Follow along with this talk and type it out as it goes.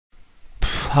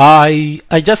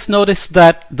I just noticed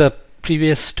that the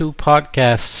previous two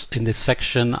podcasts in this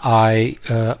section I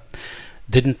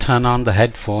didn't turn on the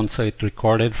headphones, so it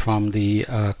recorded from the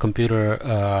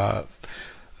computer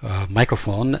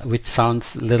microphone, which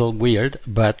sounds a little weird,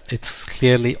 but it's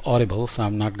clearly audible, so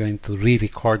I'm not going to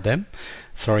re-record them.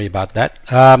 Sorry about that.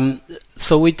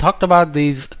 So we talked about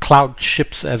these cloud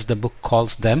ships, as the book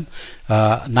calls them.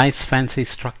 Nice fancy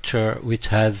structure which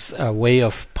has a way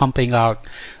of pumping out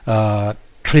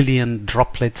trillion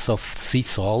droplets of sea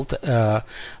salt. There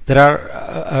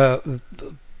are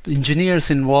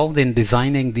engineers involved in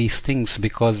designing these things,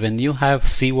 because when you have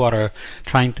seawater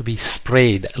trying to be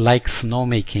sprayed like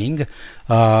snowmaking,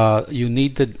 you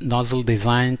need the nozzle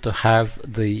design to have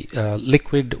the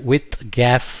liquid with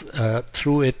gas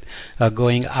through it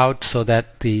going out, so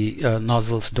that the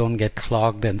nozzles don't get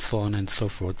clogged and so on and so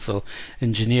forth. So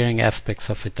engineering aspects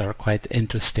of it are quite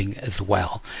interesting as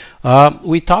well.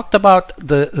 We talked about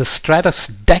the stratus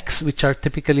decks, which are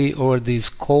typically over these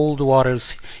cold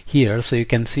waters here. So you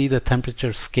can see the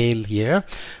temperature scale here.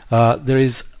 There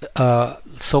is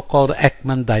so-called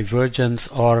Ekman divergence,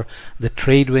 or the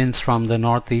trade winds from the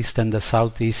northeast and the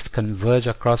southeast converge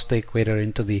across the equator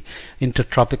into the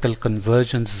intertropical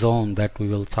convergence zone that we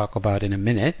will talk about in a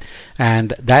minute,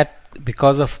 and that,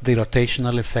 because of the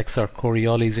rotational effects or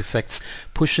Coriolis effects,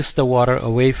 pushes the water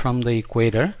away from the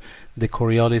equator. The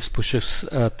Coriolis pushes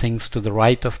things to the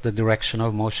right of the direction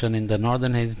of motion in the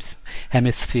northern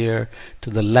hemisphere, to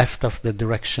the left of the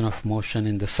direction of motion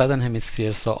in the southern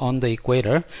hemisphere. So on the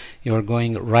equator, you are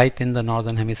going right in the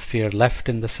northern hemisphere, left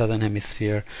in the southern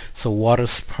hemisphere. So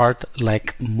waters part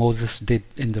like Moses did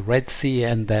in the Red Sea,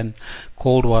 and then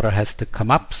cold water has to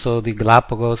come up. So the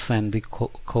Galapagos and the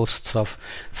coasts of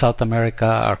South America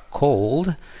are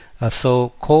cold.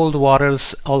 So cold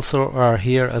waters also are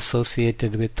here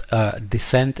associated with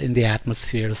descent in the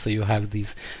atmosphere, so you have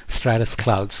these stratus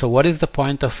clouds. So what is the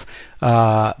point of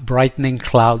brightening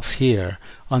clouds here?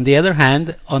 On the other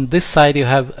hand, on this side you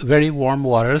have very warm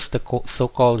waters, the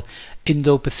so-called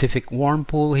Indo-Pacific warm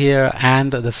pool here,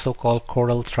 and the so-called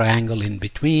coral triangle in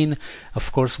between.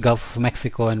 Of course, Gulf of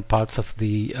Mexico and parts of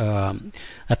the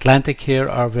Atlantic here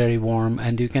are very warm,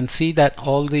 and you can see that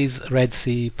all these Red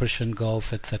Sea, Persian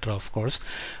Gulf, etc. Of course,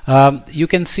 you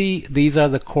can see these are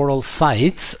the coral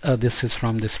sites. This is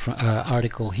from this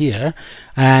article here,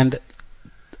 and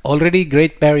already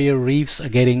Great Barrier Reefs are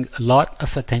getting a lot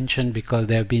of attention because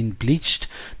they have been bleached.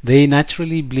 They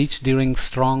naturally bleach during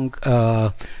strong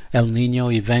El Nino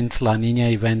events, La Nina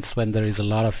events, when there is a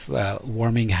lot of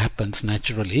warming happens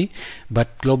naturally.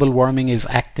 But global warming is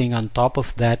acting on top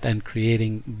of that and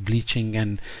creating bleaching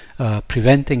and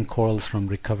preventing corals from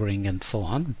recovering and so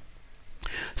on.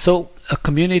 So a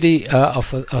community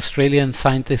of Australian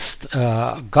scientists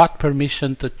got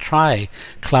permission to try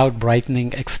cloud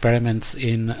brightening experiments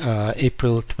in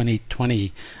April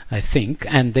 2020, I think,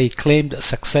 and they claimed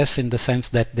success in the sense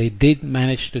that they did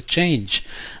manage to change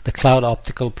the cloud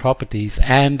optical properties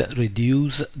and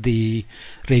reduce the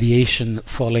radiation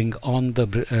falling on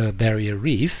the barrier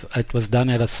reef. It was done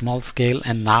at a small scale,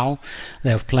 and now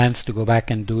they have plans to go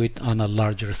back and do it on a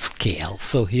larger scale.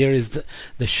 So here is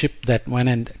the ship that went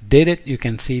and did it. You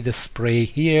can see the spray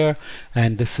here,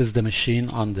 and this is the machine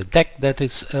on the deck that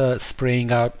is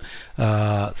spraying out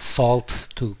salt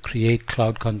to create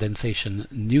cloud condensation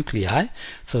nuclei.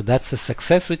 So that's a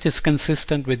success, which is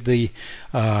consistent with the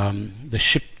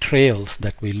ship trails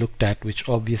that we looked at, which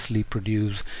obviously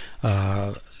produce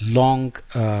long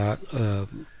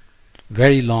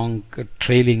very long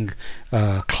trailing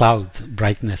cloud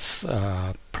brightness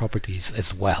properties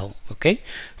as well. Okay,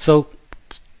 so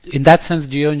in that sense,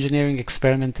 geoengineering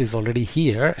experiment is already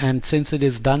here, and since it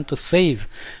is done to save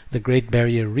the Great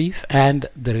Barrier Reef and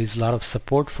there is a lot of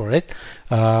support for it,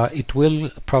 it will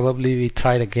probably be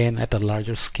tried again at a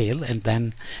larger scale, and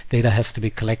then data has to be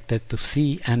collected to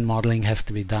see, and modeling has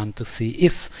to be done to see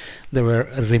if there were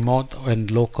remote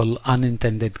and local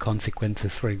unintended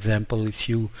consequences. For example, if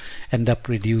you end up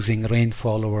reducing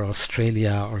rainfall over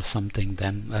Australia or something,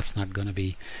 then that's not going to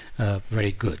be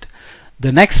very good.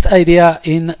 The next idea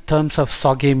in terms of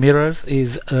soggy mirrors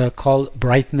is called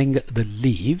brightening the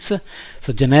leaves.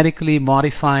 So genetically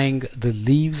modifying the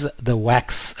leaves, the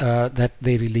wax that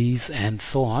they release and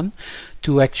so on,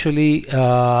 to actually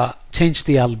change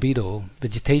the albedo.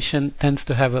 Vegetation tends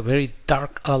to have a very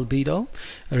dark albedo,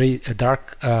 very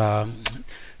dark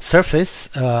surface.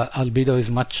 Albedo is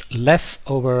much less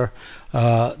over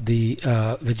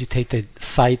the vegetated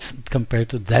sites compared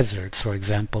to deserts, for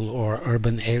example, or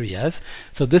urban areas.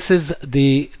 So this is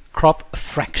the crop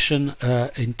fraction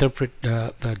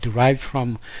derived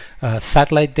from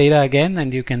satellite data again,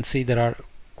 and you can see there are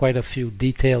quite a few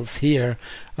details here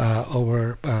over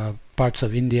parts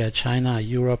of India, China,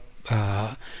 Europe,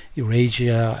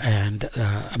 Eurasia, and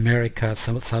America,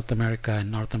 South America,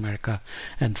 and North America,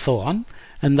 and so on.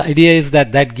 And the idea is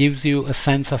that that gives you a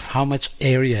sense of how much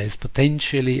area is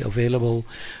potentially available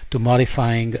to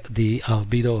modifying the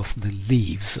albedo of the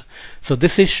leaves. So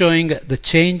this is showing the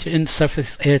change in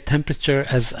surface air temperature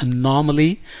as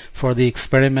anomaly for the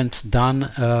experiments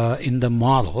done in the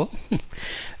model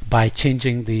by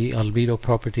changing the albedo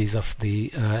properties of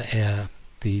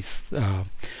these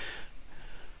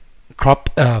crop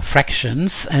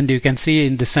fractions. And you can see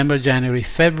in December, January,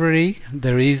 February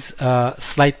there is a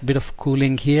slight bit of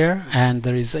cooling here, and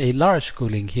there is a large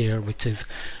cooling here, which is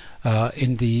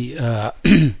in the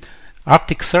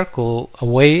Arctic Circle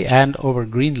away and over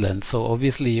Greenland. So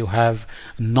obviously you have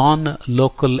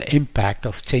non-local impact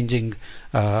of changing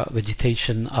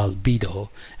vegetation albedo,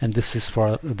 and this is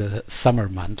for the summer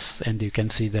months. And you can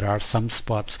see there are some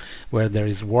spots where there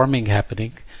is warming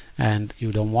happening, and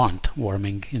you don't want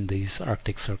warming in these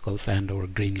Arctic circles and over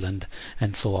Greenland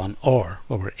and so on, or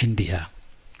over India.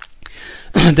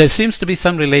 There seems to be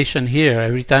some relation here.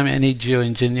 Every time any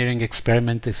geoengineering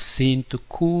experiment is seen to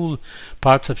cool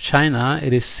parts of China,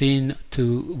 it is seen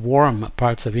to warm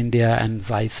parts of India and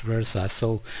vice versa.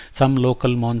 So some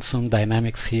local monsoon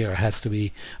dynamics here has to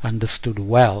be understood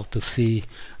well to see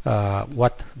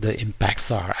what the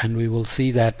impacts are. And we will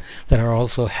see that there are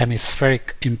also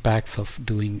hemispheric impacts of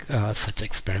doing such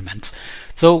experiments.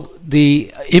 So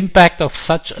the impact of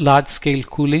such large-scale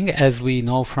cooling, as we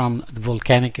know from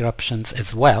volcanic eruptions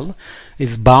as well,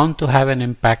 is bound to have an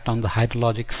impact on the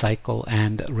hydrologic cycle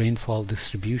and rainfall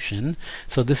distribution.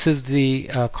 So this is the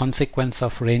consequence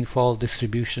of rainfall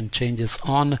distribution changes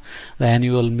on the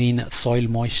annual mean soil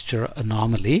moisture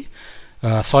anomaly.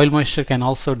 Soil moisture can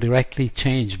also directly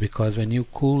change, because when you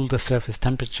cool the surface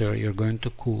temperature, you're going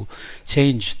to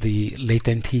change the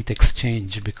latent heat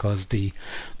exchange, because the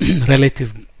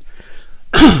relative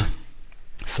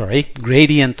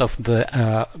gradient of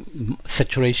the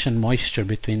saturation moisture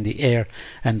between the air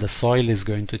and the soil is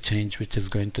going to change, which is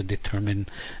going to determine,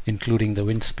 including the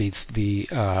wind speeds, the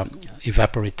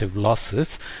evaporative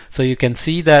losses. So you can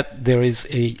see that there is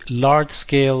a large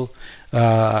scale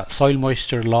soil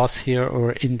moisture loss here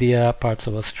over India, parts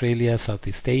of Australia,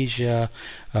 Southeast Asia,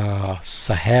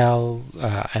 Sahel,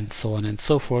 and so on and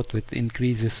so forth, with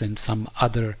increases in some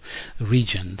other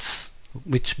regions,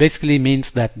 which basically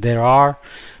means that there are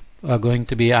going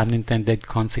to be unintended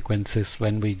consequences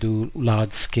when we do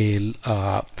large-scale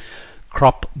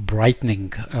crop brightening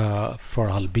for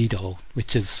albedo,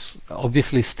 which is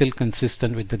obviously still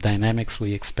consistent with the dynamics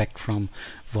we expect from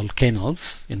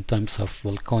volcanoes, in terms of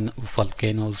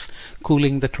volcanoes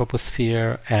cooling the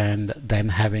troposphere and then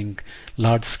having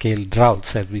large-scale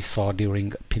droughts, as we saw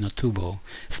during Pinatubo,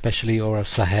 especially over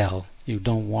Sahel. You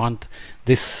don't want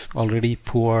this already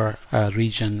poor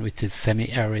region, which is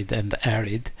semi-arid and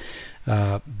arid,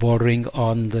 bordering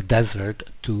on the desert,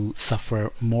 to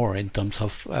suffer more in terms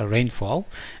of rainfall.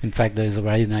 In fact, there is a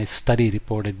very nice study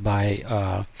reported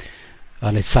by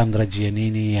Alessandra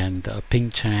Giannini and Ping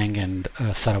Chang and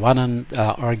Saravanan,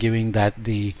 arguing that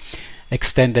the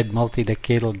extended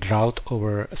multi-decadal drought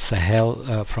over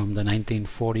Sahel from the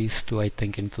 1940s to, I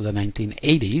think, into the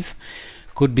 1980s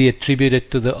could be attributed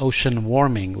to the ocean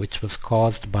warming, which was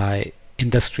caused by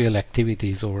industrial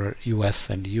activities over US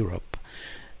and Europe,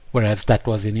 whereas that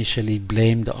was initially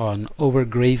blamed on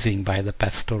overgrazing by the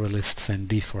pastoralists and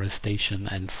deforestation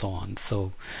and so on.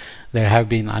 So there have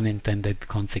been unintended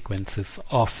consequences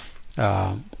of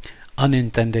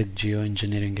unintended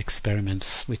geoengineering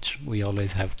experiments, which we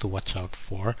always have to watch out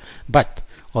for, but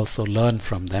also learn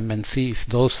from them and see if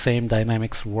those same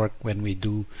dynamics work when we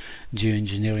do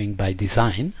geoengineering by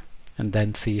design, and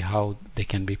then see how they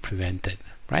can be prevented.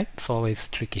 Right? It's always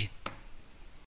tricky.